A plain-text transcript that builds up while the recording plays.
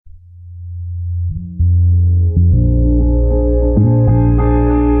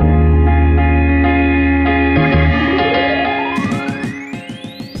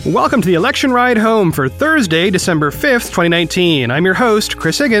Welcome to the election ride home for Thursday, December 5th, 2019. I'm your host,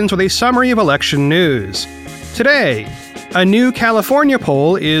 Chris Higgins, with a summary of election news. Today, a new California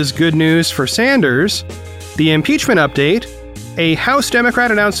poll is good news for Sanders, the impeachment update, a House Democrat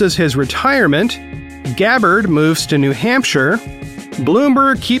announces his retirement, Gabbard moves to New Hampshire,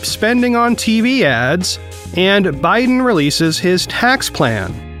 Bloomberg keeps spending on TV ads, and Biden releases his tax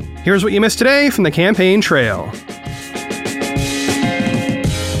plan. Here's what you missed today from the campaign trail.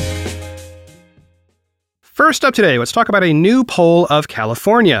 First up today, let's talk about a new poll of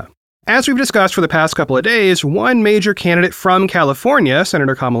California. As we've discussed for the past couple of days, one major candidate from California,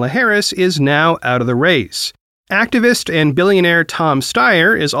 Senator Kamala Harris, is now out of the race. Activist and billionaire Tom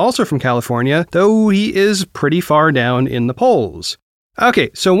Steyer is also from California, though he is pretty far down in the polls.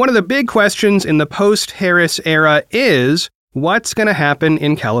 Okay, so one of the big questions in the post-Harris era is, what's going to happen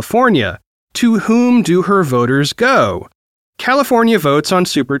in California? To whom do her voters go? California votes on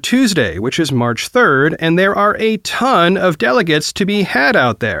Super Tuesday, which is March 3rd, and there are a ton of delegates to be had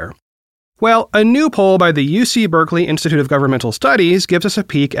out there. Well, a new poll by the UC Berkeley Institute of Governmental Studies gives us a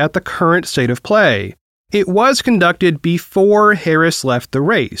peek at the current state of play. It was conducted before Harris left the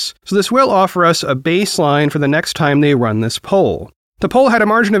race, so this will offer us a baseline for the next time they run this poll. The poll had a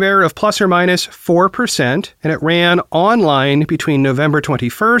margin of error of plus or minus 4%, and it ran online between November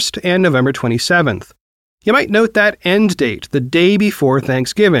 21st and November 27th. You might note that end date, the day before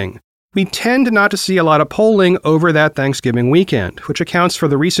Thanksgiving. We tend not to see a lot of polling over that Thanksgiving weekend, which accounts for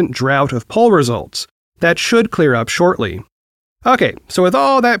the recent drought of poll results. That should clear up shortly. Okay, so with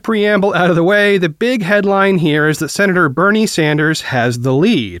all that preamble out of the way, the big headline here is that Senator Bernie Sanders has the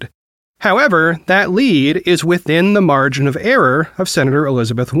lead. However, that lead is within the margin of error of Senator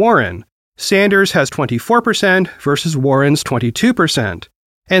Elizabeth Warren. Sanders has 24% versus Warren's 22%.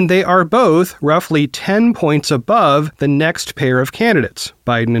 And they are both roughly 10 points above the next pair of candidates,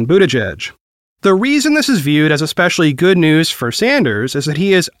 Biden and Buttigieg. The reason this is viewed as especially good news for Sanders is that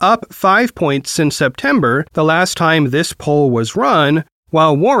he is up 5 points since September, the last time this poll was run,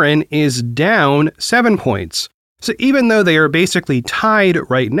 while Warren is down 7 points. So even though they are basically tied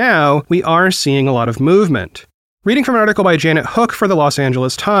right now, we are seeing a lot of movement. Reading from an article by Janet Hook for the Los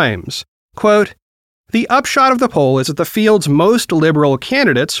Angeles Times, quote, "The upshot of the poll is that the field's most liberal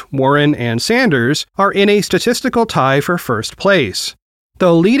candidates, Warren and Sanders, are in a statistical tie for first place.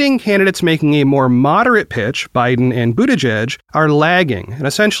 The leading candidates making a more moderate pitch, Biden and Buttigieg, are lagging and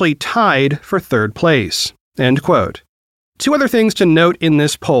essentially tied for third place." End quote. Two other things to note in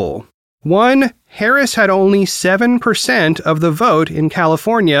this poll. One, Harris had only 7% of the vote in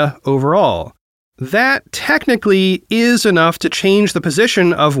California overall. That technically is enough to change the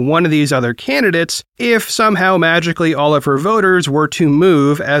position of one of these other candidates if somehow magically all of her voters were to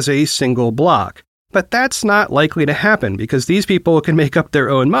move as a single block. But that's not likely to happen because these people can make up their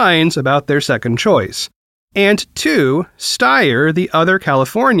own minds about their second choice. And two, Steyer, the other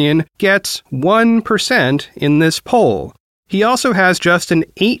Californian, gets 1% in this poll. He also has just an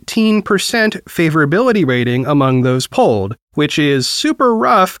 18% favorability rating among those polled, which is super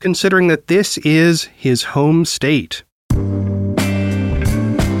rough considering that this is his home state.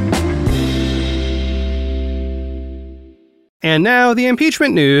 And now the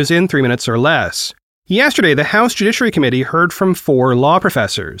impeachment news in 3 minutes or less. Yesterday, the House Judiciary Committee heard from 4 law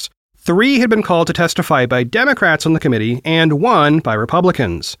professors. 3 had been called to testify by Democrats on the committee and 1 by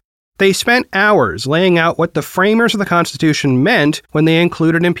Republicans. They spent hours laying out what the framers of the Constitution meant when they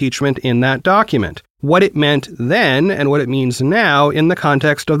included impeachment in that document, what it meant then and what it means now in the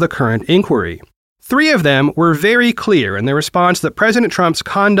context of the current inquiry. 3 of them were very clear in their response that President Trump's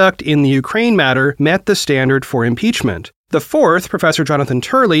conduct in the Ukraine matter met the standard for impeachment. The 4th, Professor Jonathan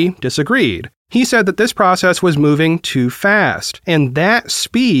Turley, disagreed. He said that this process was moving too fast, and that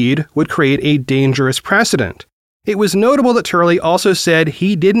speed would create a dangerous precedent. It was notable that Turley also said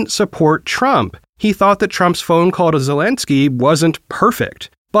he didn't support Trump. He thought that Trump's phone call to Zelensky wasn't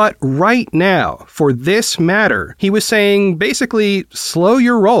perfect. But right now, for this matter, he was saying basically, slow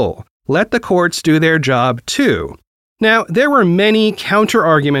your roll. Let the courts do their job too. Now, there were many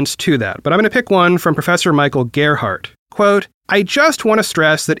counter-arguments to that, but I'm going to pick one from Professor Michael Gerhardt. Quote, "I just want to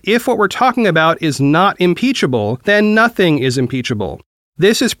stress that if what we're talking about is not impeachable, then nothing is impeachable.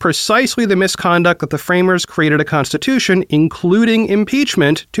 This is precisely the misconduct that the framers created a constitution, including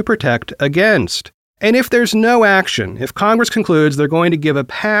impeachment, to protect against. And if there's no action, if Congress concludes they're going to give a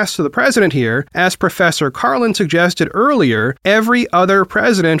pass to the president here, as Professor Carlin suggested earlier, every other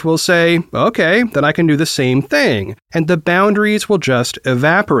president will say, okay, then I can do the same thing, and the boundaries will just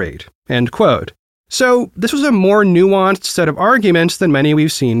evaporate." End quote. So this was a more nuanced set of arguments than many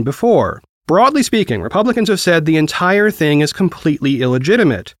we've seen before. Broadly speaking, Republicans have said the entire thing is completely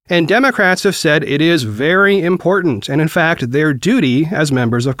illegitimate, and Democrats have said it is very important, and in fact, their duty as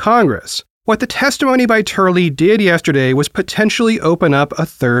members of Congress. What the testimony by Turley did yesterday was potentially open up a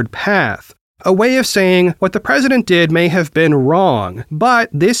third path. A way of saying what the president did may have been wrong, but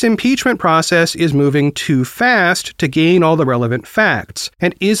this impeachment process is moving too fast to gain all the relevant facts,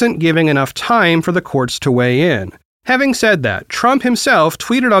 and isn't giving enough time for the courts to weigh in. Having said that, Trump himself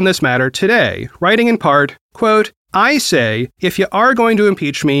tweeted on this matter today, writing in part, quote, "I say, if you are going to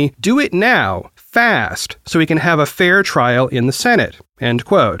impeach me, do it now, fast, so we can have a fair trial in the Senate," end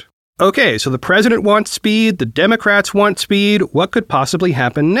quote. Okay, so the president wants speed, the Democrats want speed, what could possibly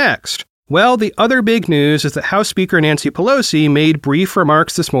happen next? Well, the other big news is that House Speaker Nancy Pelosi made brief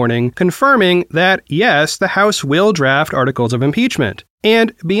remarks this morning confirming that, yes, the House will draft articles of impeachment.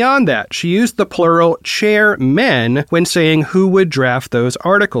 And beyond that, she used the plural chairmen when saying who would draft those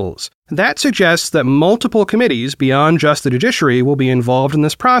articles. That suggests that multiple committees beyond just the judiciary will be involved in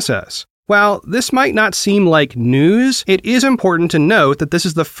this process. While this might not seem like news, it is important to note that this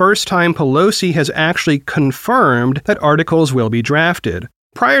is the first time Pelosi has actually confirmed that articles will be drafted.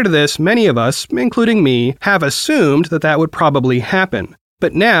 Prior to this, many of us, including me, have assumed that that would probably happen.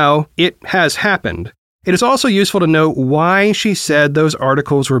 But now, it has happened. It is also useful to note why she said those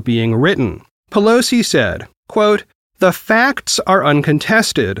articles were being written. Pelosi said, quote, "The facts are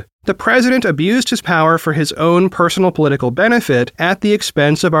uncontested. The president abused his power for his own personal political benefit at the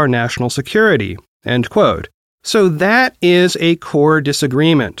expense of our national security," end quote. So that is a core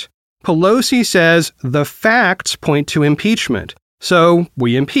disagreement. Pelosi says the facts point to impeachment. So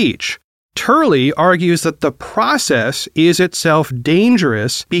we impeach. Turley argues that the process is itself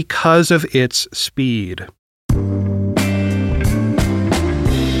dangerous because of its speed.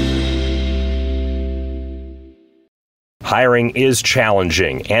 Hiring is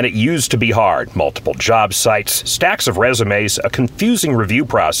challenging, and it used to be hard. Multiple job sites, stacks of resumes, a confusing review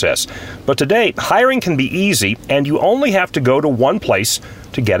process. But today, hiring can be easy, and you only have to go to one place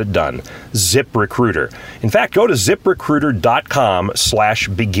to get it done. ZipRecruiter. In fact, go to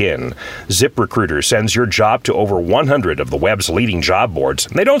ZipRecruiter.com/begin. ZipRecruiter sends your job to over 100 of the web's leading job boards.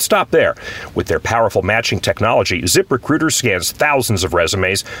 And they don't stop there. With their powerful matching technology, ZipRecruiter scans thousands of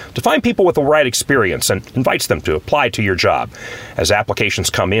resumes to find people with the right experience and invites them to apply to your job. As applications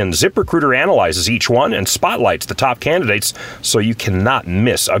come in, ZipRecruiter analyzes each one and spotlights the top candidates so you cannot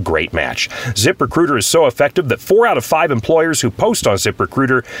miss a great match. ZipRecruiter is so effective that 4 out of 5 employers who post on ZipRecruiter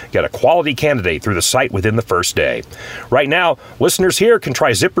get a quality candidate through the site within the first day. Right now, listeners here can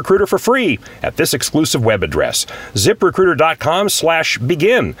try ZipRecruiter for free at this exclusive web address,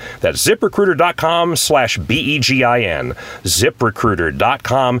 ZipRecruiter.com/begin. That's ZipRecruiter.com/begin.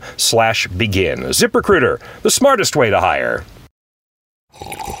 ZipRecruiter.com/begin. ZipRecruiter, the smartest way to hire.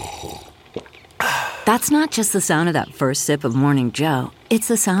 That's not just the sound of that first sip of Morning Joe. It's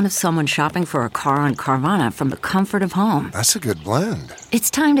the sound of someone shopping for a car on Carvana from the comfort of home. That's a good blend. It's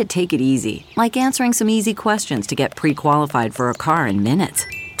time to take it easy, like answering some easy questions to get pre-qualified for a car in minutes.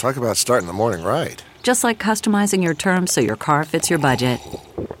 Talk about starting the morning right. Just like customizing your terms so your car fits your budget.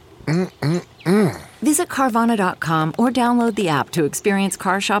 Visit Carvana.com or download the app to experience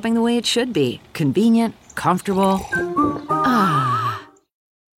car shopping the way it should be. Convenient, comfortable.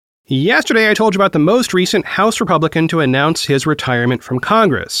 Yesterday, I told you about the most recent House Republican to announce his retirement from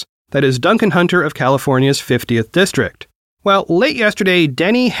Congress. That is Duncan Hunter of California's 50th District. Well, late yesterday,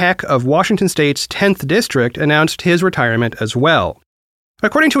 Denny Heck of Washington State's 10th District announced his retirement as well.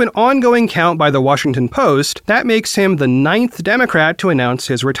 According to an ongoing count by the Washington Post, that makes him the 9th Democrat to announce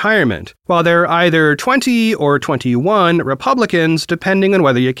his retirement, while there are either 20 or 21 Republicans, depending on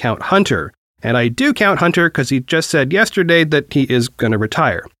whether you count Hunter. And I do count Hunter because he just said yesterday that he is going to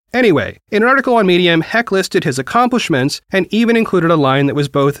retire. Anyway, in an article on Medium, Heck listed his accomplishments and even included a line that was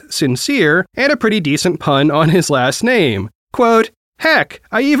both sincere and a pretty decent pun on his last name. Quote, "Heck,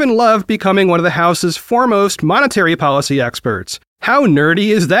 I even loved becoming one of the House's foremost monetary policy experts. How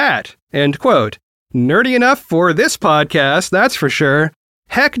nerdy is that?" End quote. Nerdy enough for this podcast, that's for sure.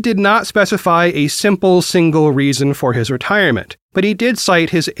 Heck did not specify a simple single reason for his retirement, but he did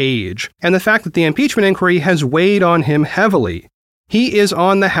cite his age and the fact that the impeachment inquiry has weighed on him heavily. He is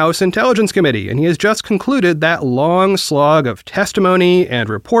on the House Intelligence Committee, and he has just concluded that long slog of testimony and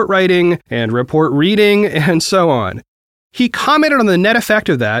report writing and report reading and so on. He commented on the net effect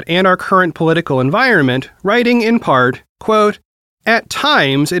of that and our current political environment, writing in part, quote, "At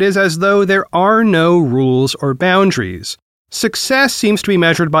times, it is as though there are no rules or boundaries. Success seems to be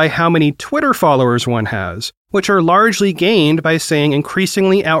measured by how many Twitter followers one has, which are largely gained by saying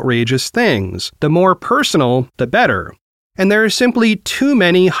increasingly outrageous things. The more personal, the better. and there are simply too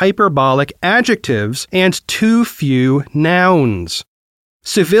many hyperbolic adjectives and too few nouns.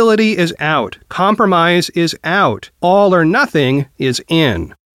 Civility is out. Compromise is out. All or nothing is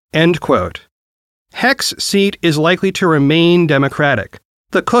in. End quote. Heck's seat is likely to remain Democratic.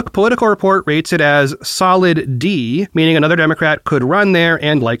 The Cook Political Report rates it as solid D, meaning another Democrat could run there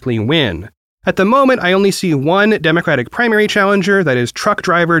and likely win. At the moment, I only see one Democratic primary challenger, that is truck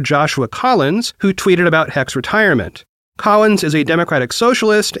driver Joshua Collins, who tweeted about Heck's retirement. Collins is a Democratic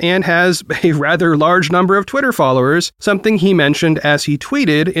socialist and has a rather large number of Twitter followers, something he mentioned as he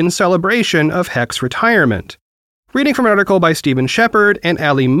tweeted in celebration of Heck's retirement. Reading from an article by Stephen Shepard and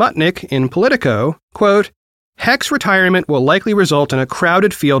Ali Mutnick in Politico, quote, Heck's retirement will likely result in a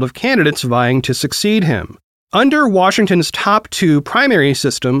crowded field of candidates vying to succeed him. Under Washington's top two primary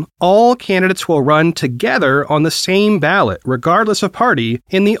system, all candidates will run together on the same ballot, regardless of party,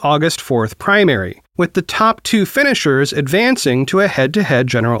 in the August 4th primary, with the top two finishers advancing to a head-to-head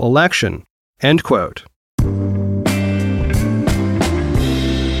general election. End quote.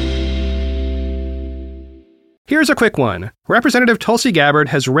 Here's a quick one. Representative Tulsi Gabbard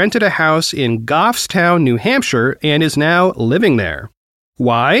has rented a house in Goffstown, New Hampshire, and is now living there.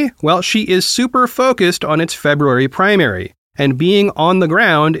 Why? Well, she is super focused on its February primary, and being on the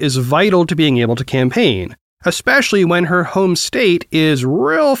ground is vital to being able to campaign, especially when her home state is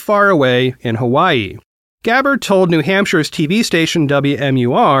real far away in Hawaii. Gabbard told New Hampshire's TV station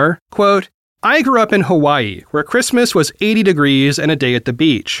WMUR, quote, I grew up in Hawaii, where Christmas was 80 degrees and a day at the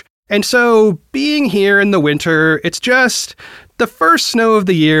beach. And so, being here in the winter, it's just, the first snow of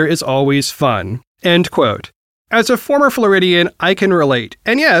the year is always fun. End quote. As a former Floridian, I can relate.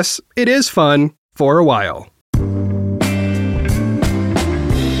 And yes, it is fun for a while.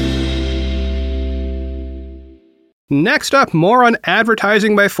 Next up, more on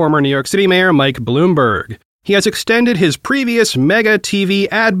advertising by former New York City Mayor Mike Bloomberg. He has extended his previous mega TV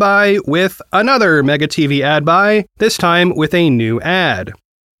ad buy with another mega TV ad buy, this time with a new ad.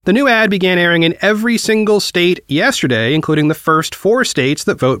 The new ad began airing in every single state yesterday, including the first 4 states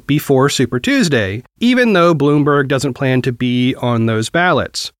that vote before Super Tuesday, even though Bloomberg doesn't plan to be on those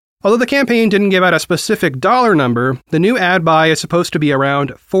ballots. Although the campaign didn't give out a specific dollar number, the new ad buy is supposed to be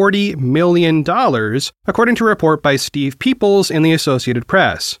around $40 million, according to a report by Steve Peoples in the Associated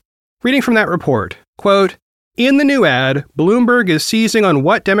Press. Reading from that report, quote, in the new ad, Bloomberg is seizing on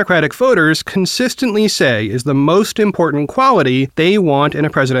what Democratic voters consistently say is the most important quality they want in a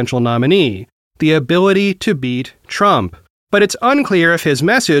presidential nominee, the ability to beat Trump. But it's unclear if his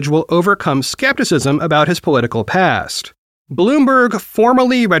message will overcome skepticism about his political past. Bloomberg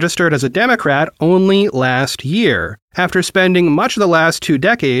formally registered as a Democrat only last year, after spending much of the last 2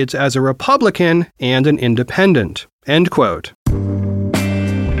 decades as a Republican and an independent. End quote.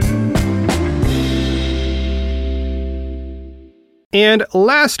 And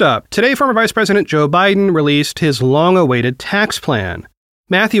last up, today former Vice President Joe Biden released his long-awaited tax plan.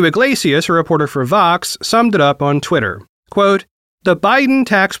 Matthew Iglesias, a reporter for Vox, summed it up on Twitter. Quote, the Biden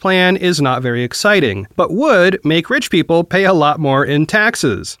tax plan is not very exciting, but would make rich people pay a lot more in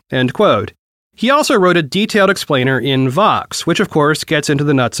taxes. End quote. He also wrote a detailed explainer in Vox, which of course gets into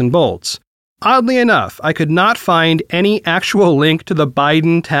the nuts and bolts. Oddly enough, I could not find any actual link to the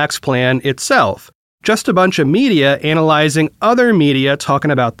Biden tax plan itself. Just a bunch of media analyzing other media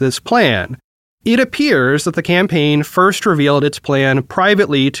talking about this plan. It appears that the campaign first revealed its plan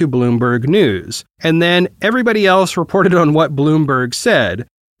privately to Bloomberg News, and then everybody else reported on what Bloomberg said.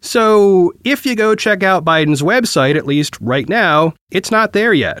 So, if you go check out Biden's website, at least right now, it's not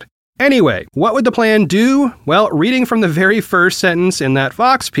there yet. Anyway, what would the plan do? Well, reading from the very first sentence in that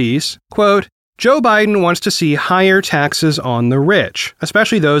Vox piece, quote, Joe Biden wants to see higher taxes on the rich,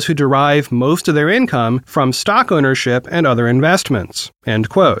 especially those who derive most of their income from stock ownership and other investments. End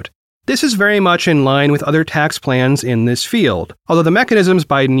quote. This is very much in line with other tax plans in this field, although the mechanisms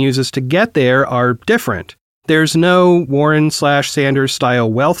Biden uses to get there are different. There's no Warren/Sanders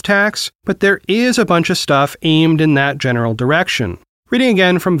style wealth tax, but there is a bunch of stuff aimed in that general direction. Reading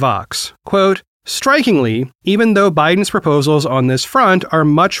again from Vox, quote, strikingly, even though Biden's proposals on this front are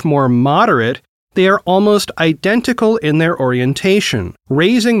much more moderate, they are almost identical in their orientation,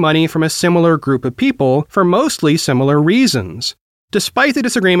 raising money from a similar group of people for mostly similar reasons. Despite the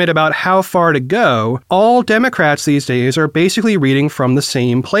disagreement about how far to go, all Democrats these days are basically reading from the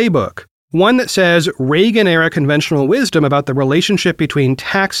same playbook. One that says Reagan-era conventional wisdom about the relationship between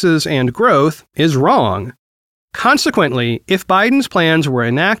taxes and growth is wrong. Consequently, if Biden's plans were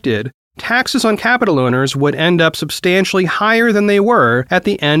enacted, taxes on capital owners would end up substantially higher than they were at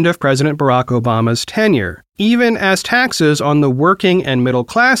the end of President Barack Obama's tenure, even as taxes on the working and middle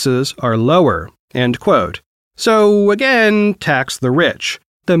classes are lower. End quote. So again, tax the rich.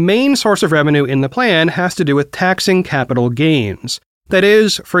 The main source of revenue in the plan has to do with taxing capital gains. That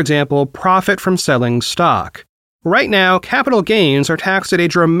is, for example, profit from selling stock. Right now, capital gains are taxed at a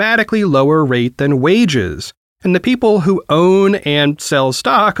dramatically lower rate than wages, and the people who own and sell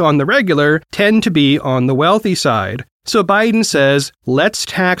stock on the regular tend to be on the wealthy side. So Biden says, let's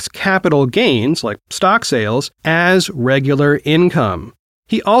tax capital gains, like stock sales, as regular income.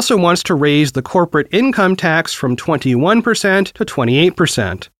 He also wants to raise the corporate income tax from 21% to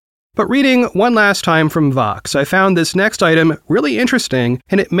 28%. But reading one last time from Vox, I found this next item really interesting,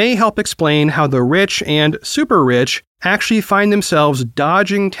 and it may help explain how the rich and super rich actually find themselves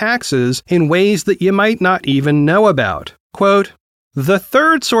dodging taxes in ways that you might not even know about. Quote, "The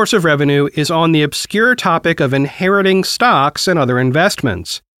third source of revenue is on the obscure topic of inheriting stocks and other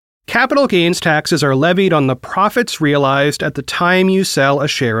investments. Capital gains taxes are levied on the profits realized at the time you sell a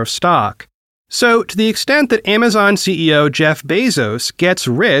share of stock. So, to the extent that Amazon CEO Jeff Bezos gets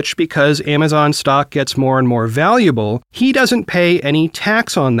rich because Amazon stock gets more and more valuable, he doesn't pay any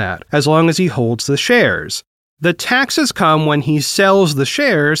tax on that, as long as he holds the shares. The taxes come when he sells the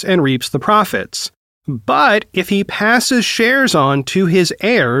shares and reaps the profits. But if he passes shares on to his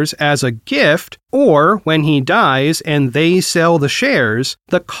heirs as a gift, or when he dies and they sell the shares,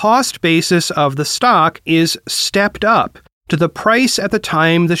 the cost basis of the stock is stepped up to the price at the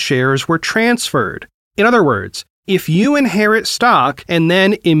time the shares were transferred. In other words, if you inherit stock and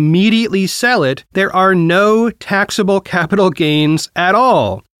then immediately sell it, there are no taxable capital gains at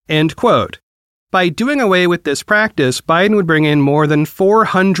all." End quote. By doing away with this practice, Biden would bring in more than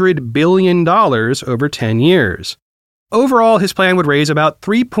 $400 billion over 10 years. Overall, his plan would raise about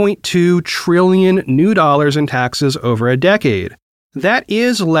 $3.2 trillion new dollars in taxes over a decade. That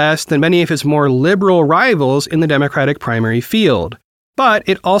is less than many of his more liberal rivals in the Democratic primary field. But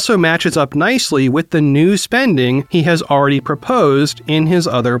it also matches up nicely with the new spending he has already proposed in his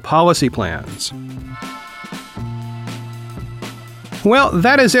other policy plans. Well,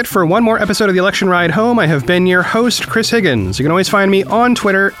 that is it for one more episode of the Election Ride Home. I have been your host, Chris Higgins. You can always find me on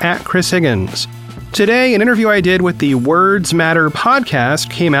Twitter at Chris Higgins. Today, an interview I did with the Words Matter podcast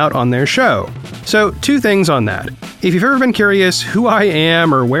came out on their show. So, two things on that. If you've ever been curious who I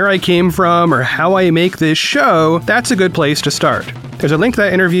am or where I came from or how I make this show, that's a good place to start. There's a link to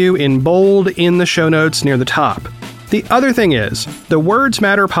that interview in bold in the show notes near the top. The other thing is, the Words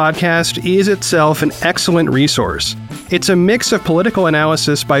Matter podcast is itself an excellent resource. It's a mix of political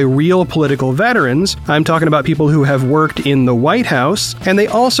analysis by real political veterans. I'm talking about people who have worked in the White House, and they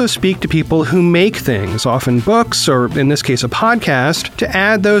also speak to people who make things, often books, or in this case a podcast, to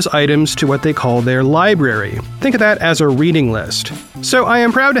add those items to what they call their library. Think of that as a reading list. So I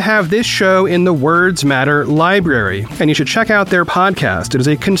am proud to have this show in the Words Matter library, and you should check out their podcast. It is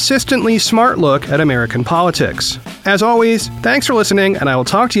a consistently smart look at American politics. As always, thanks for listening, and I will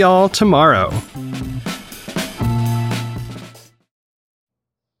talk to y'all tomorrow.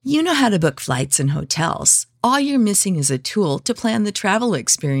 You know how to book flights and hotels. All you're missing is a tool to plan the travel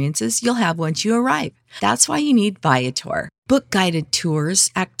experiences you'll have once you arrive. That's why you need Viator. Book guided tours,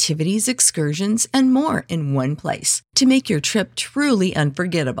 activities, excursions, and more in one place to make your trip truly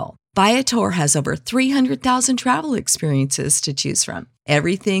unforgettable. Viator has over 300,000 travel experiences to choose from.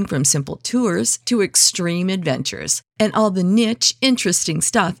 Everything from simple tours to extreme adventures and all the niche, interesting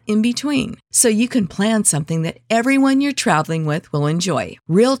stuff in between. So you can plan something that everyone you're traveling with will enjoy.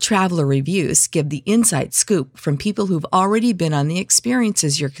 Real traveler reviews give the inside scoop from people who've already been on the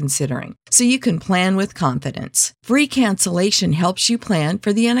experiences you're considering. So you can plan with confidence. Free cancellation helps you plan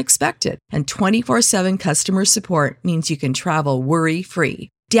for the unexpected. And 24/7 customer support means you can travel worry-free.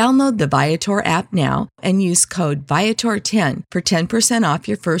 Download the Viator app now and use code Viator10 for 10% off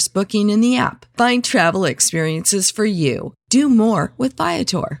your first booking in the app. Find travel experiences for you. Do more with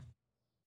Viator.